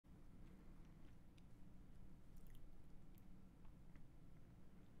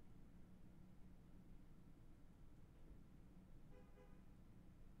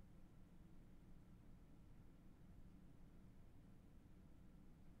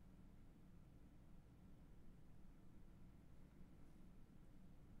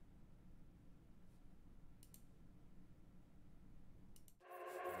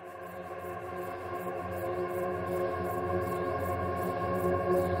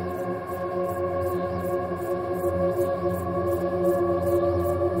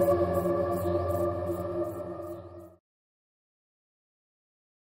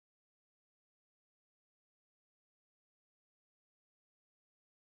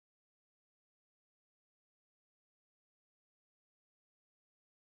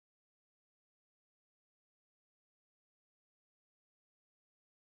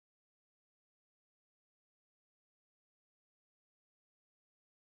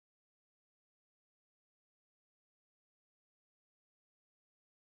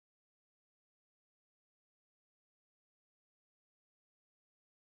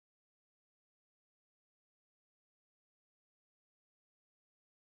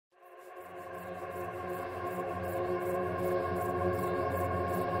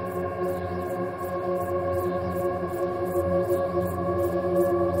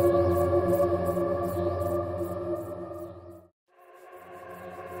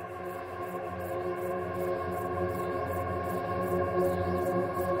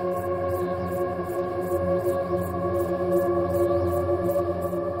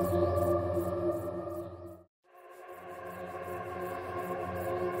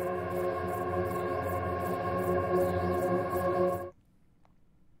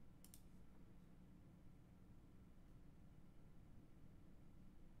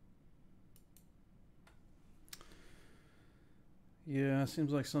Yeah,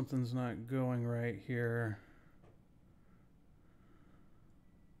 seems like something's not going right here.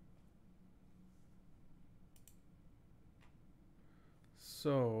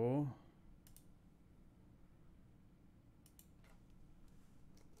 So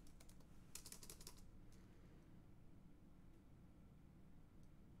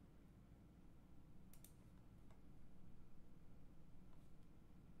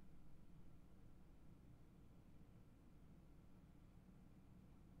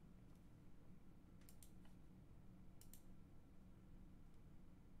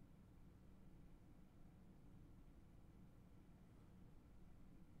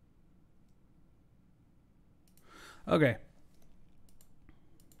okay.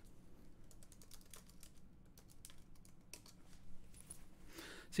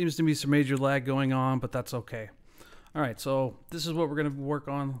 Seems to be some major lag going on, but that's okay. All right, so this is what we're going to work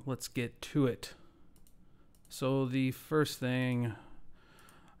on. Let's get to it. So the first thing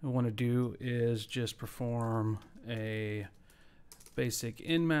I want to do is just perform a basic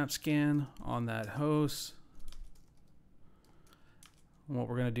in-map scan on that host. And what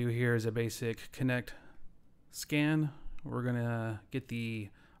we're going to do here is a basic connect scan. We're going to get the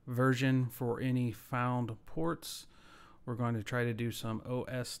version for any found ports. We're going to try to do some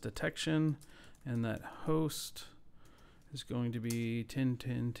OS detection, and that host is going to be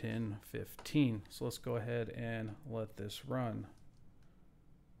 10.10.10.15. So let's go ahead and let this run.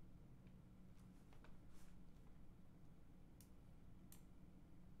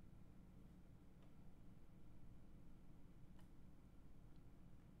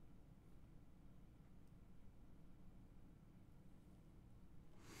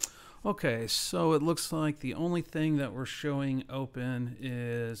 Okay, so it looks like the only thing that we're showing open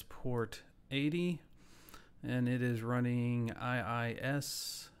is port 80, and it is running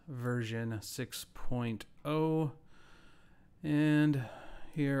IIS version 6.0, and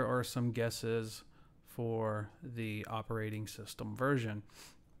here are some guesses for the operating system version.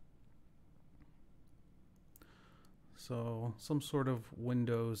 So some sort of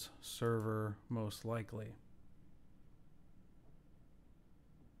Windows server, most likely.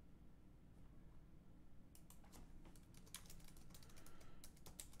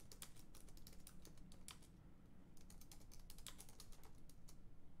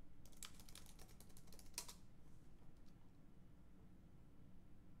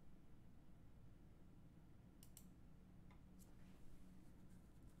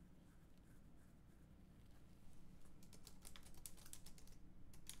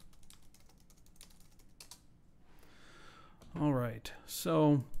 All right,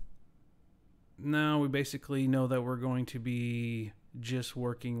 so now we basically know that we're going to be just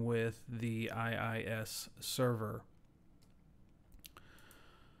working with the IIS server.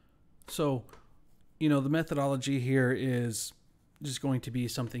 So, the methodology here is just going to be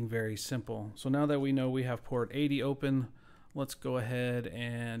something very simple. So now that we know we have port 80 open, let's go ahead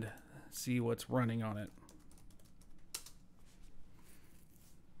and see what's running on it.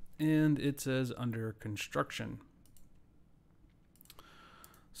 And it says under construction.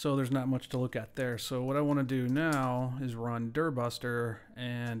 So there's not much to look at there. So what I want to do now is run dirbuster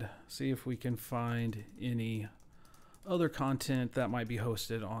and see if we can find any other content that might be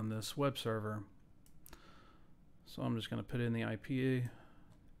hosted on this web server. So I'm just going to put in the IP,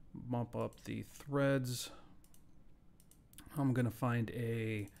 bump up the threads. I'm going to find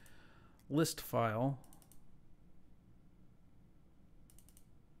a list file.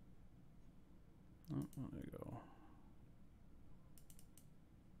 Oh, there you go.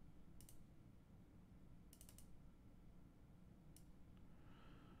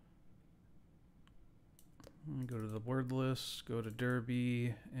 Go to the word list, go to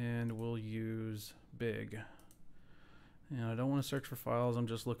Derby, and we'll use big. And I don't want to search for files, I'm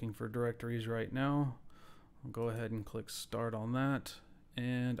just looking for directories right now. I'll go ahead and click start on that,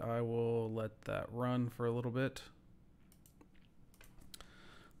 and I will let that run for a little bit.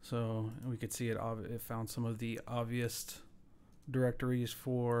 So we could see it found some of the obvious directories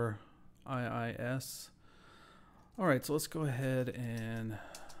for IIS. All right, so let's go ahead and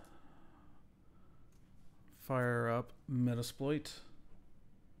fire up Metasploit.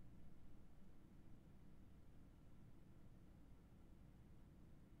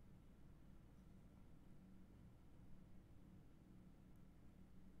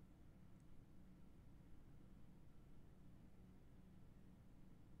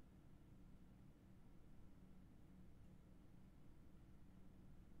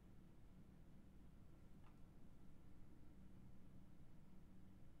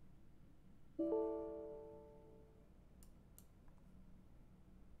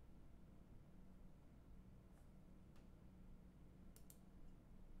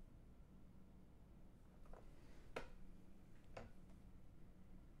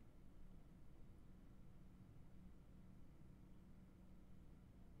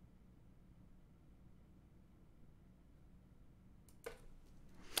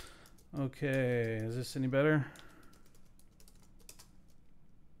 Okay, is this any better?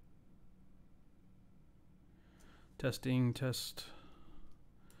 Testing, test.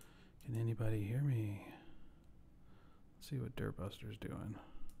 Can anybody hear me? Let's see what Dirtbuster's doing.